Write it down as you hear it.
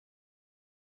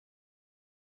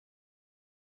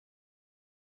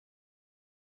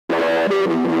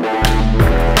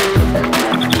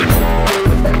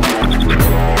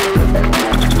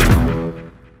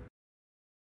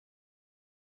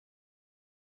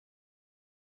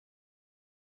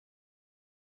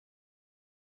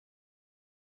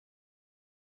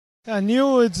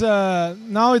New. It's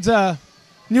now it's a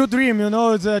new dream.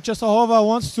 It's Częstochowa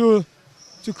wants to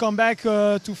come back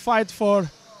to fight for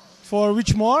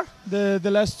which more. The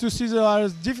last two seasons are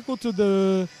difficult to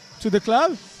the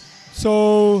club.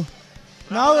 So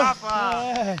now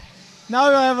now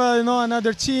you have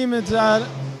another team. It's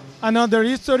another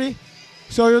history.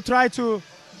 So you try to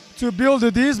build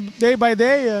this day by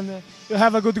day, and you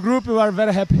have a good group. You are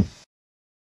very happy.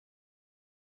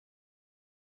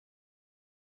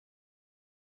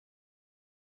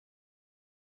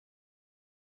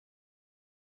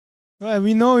 Well,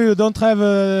 we know you don't have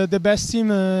the best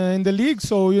team in the league,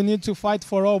 so you need to fight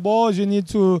for all balls. You need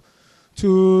to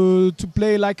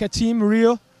play like a team,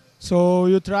 real. So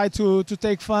you try to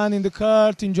take fun in the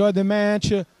court, enjoy the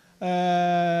match,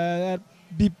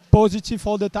 be positive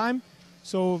all the time.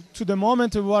 So to the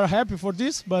moment we are happy for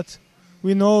this, but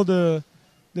we know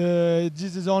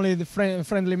this is only the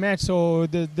friendly match. So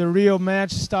the real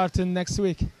match starts next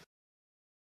week.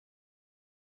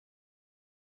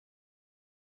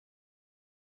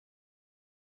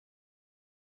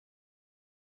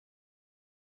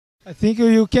 I think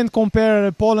you can't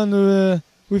compare Poland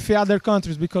with the other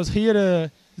countries, because here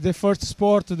the first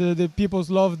sport, the people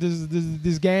love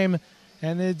this game,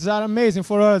 and it's amazing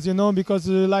for us, because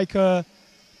you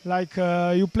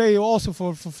play also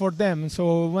for them.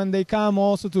 So when they come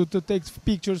also to take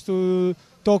pictures, to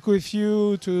talk with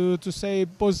you, to say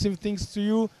positive things to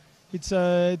you, it's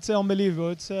unbelievable.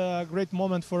 It's a great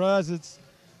moment for us.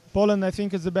 Poland, I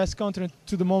think, is the best country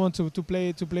to the moment to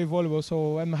play volleyball.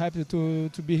 So I'm happy to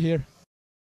be here.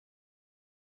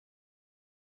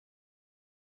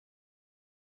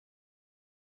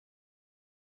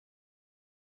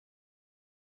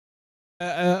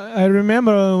 I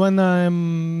remember when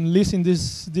I'm listening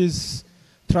this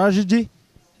tragedy,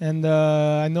 and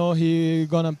I know he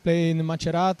gonna play in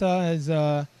Macerata as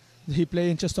he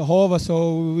play in Częstochowa.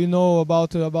 So we know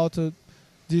about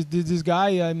this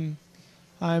guy.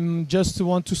 I'm just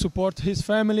want to support his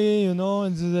family, and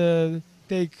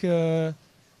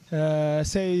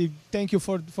say thank you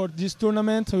for this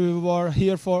tournament. We were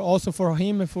here also for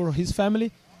him and for his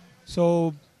family.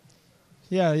 So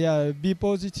yeah, be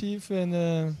positive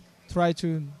and try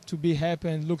to be happy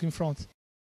and look in front.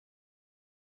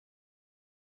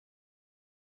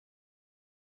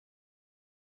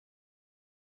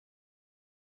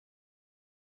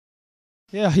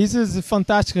 Yeah, he's is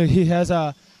fantastic. He has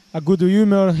a good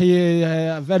humor. He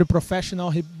very professional.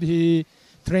 He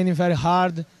training very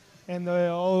hard, and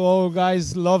all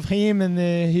guys love him. And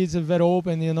he's very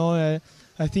open.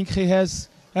 I think he has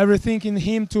everything in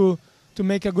him to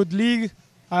make a good league.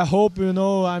 I hope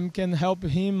I can help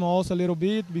him also a little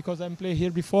bit, because I'm played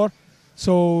here before.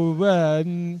 So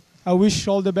I wish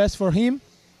all the best for him,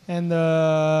 and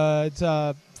it's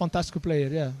a fantastic player.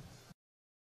 Yeah.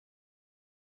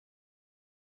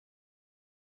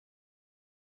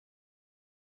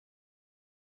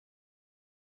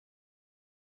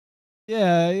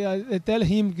 Yeah, I tell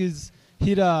him because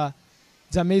here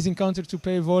it's amazing country to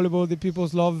play volleyball. The people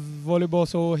love volleyball,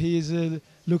 so he's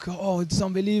look. Oh, it's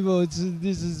unbelievable!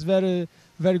 This is very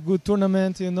good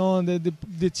tournament.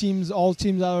 The teams, all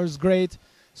teams are great.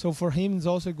 So for him, it's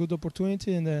also a good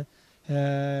opportunity. And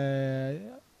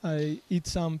I eat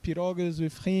some pierogies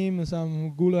with him,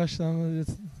 some goulash, some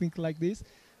things like this.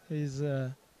 Is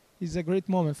a great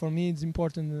moment for me. It's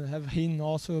important to have him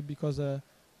also, because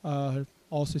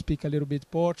also speak a little bit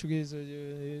Portuguese.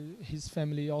 His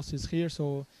family also is here,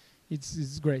 so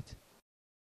it's great.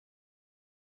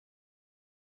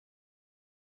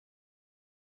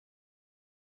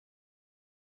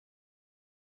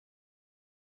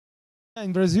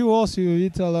 In Brazil also you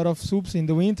eat a lot of soups in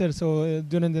the winter. So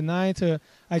during the night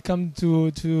I come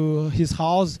to his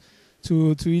house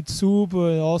to eat soup,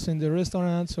 also in the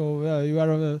restaurant. So you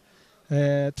are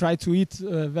try to eat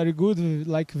very good,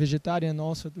 like vegetarian,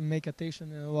 also to make attention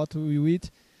what you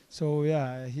eat. So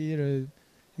yeah, here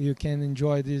you can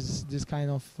enjoy this kind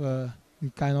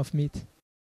of meat.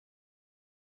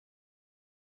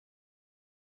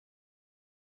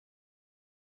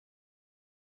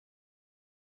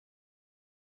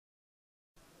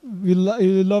 We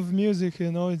love music.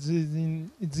 It's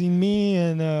in me,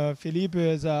 and Felipe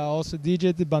is also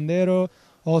DJ Bandero,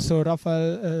 also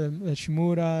Rafael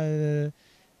Shimura,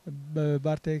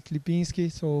 Bartek Lipinski.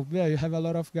 So yeah, you have a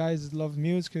lot of guys that love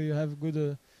music. You have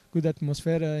good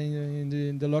atmosphere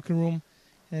in the locker room,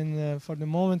 and for the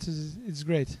moment it's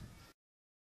great.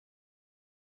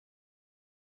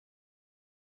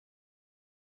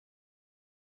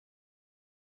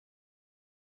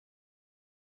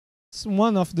 It's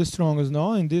one of the strongest.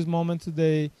 No, in this moment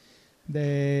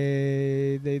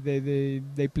They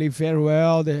play very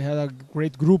well. They had a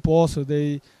great group also.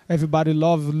 Everybody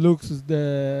looks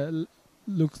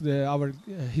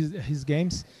his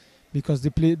games because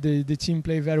the team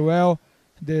play very well.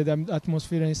 The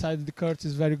atmosphere inside the court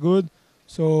is very good.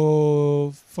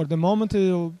 So for the moment,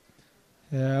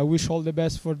 I wish all the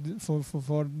best for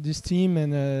this team,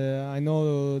 and I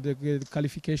know the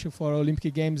qualification for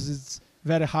Olympic Games is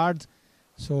very hard.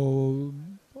 So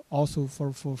also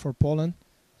for Poland.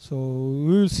 So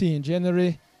we will see in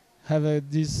January. Have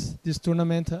this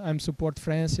tournament. I'm support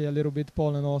France, a little bit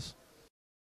Poland also.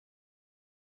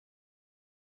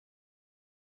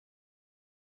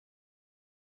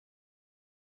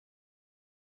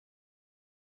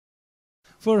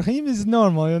 For him, it's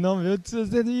normal, you know.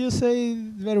 You say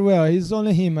very well. He's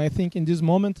only him. I think in this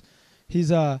moment,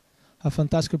 he's a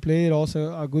fantastic player,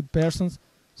 also a good person.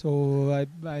 So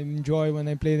I enjoy when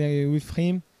I play with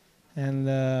him. And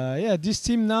yeah, this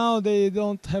team now, they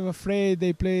don't have afraid.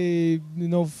 They play, you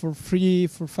know, for free,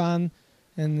 for fun,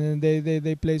 and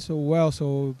they play so well.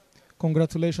 So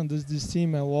congratulations to this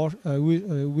team. I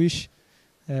wish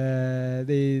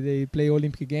they play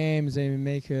Olympic Games and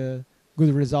make a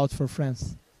good result for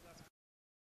France.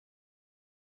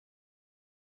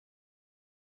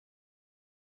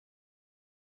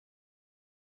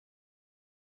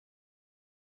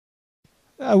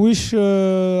 I wish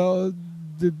the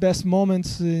best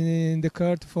moments in the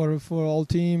court for all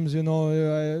teams. You know,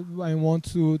 I want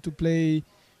to play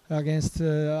against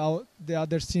the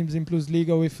other teams in Plus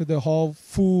Liga with the whole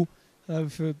full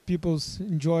of people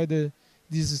enjoy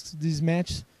this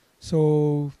match.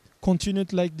 So continue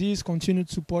like this, continue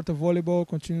to support the volleyball,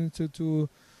 continue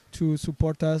to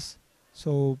support us.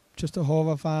 So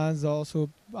Częstochowa fans, also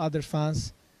other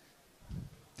fans.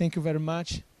 Thank you very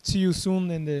much. See you soon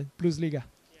in the Plus Liga.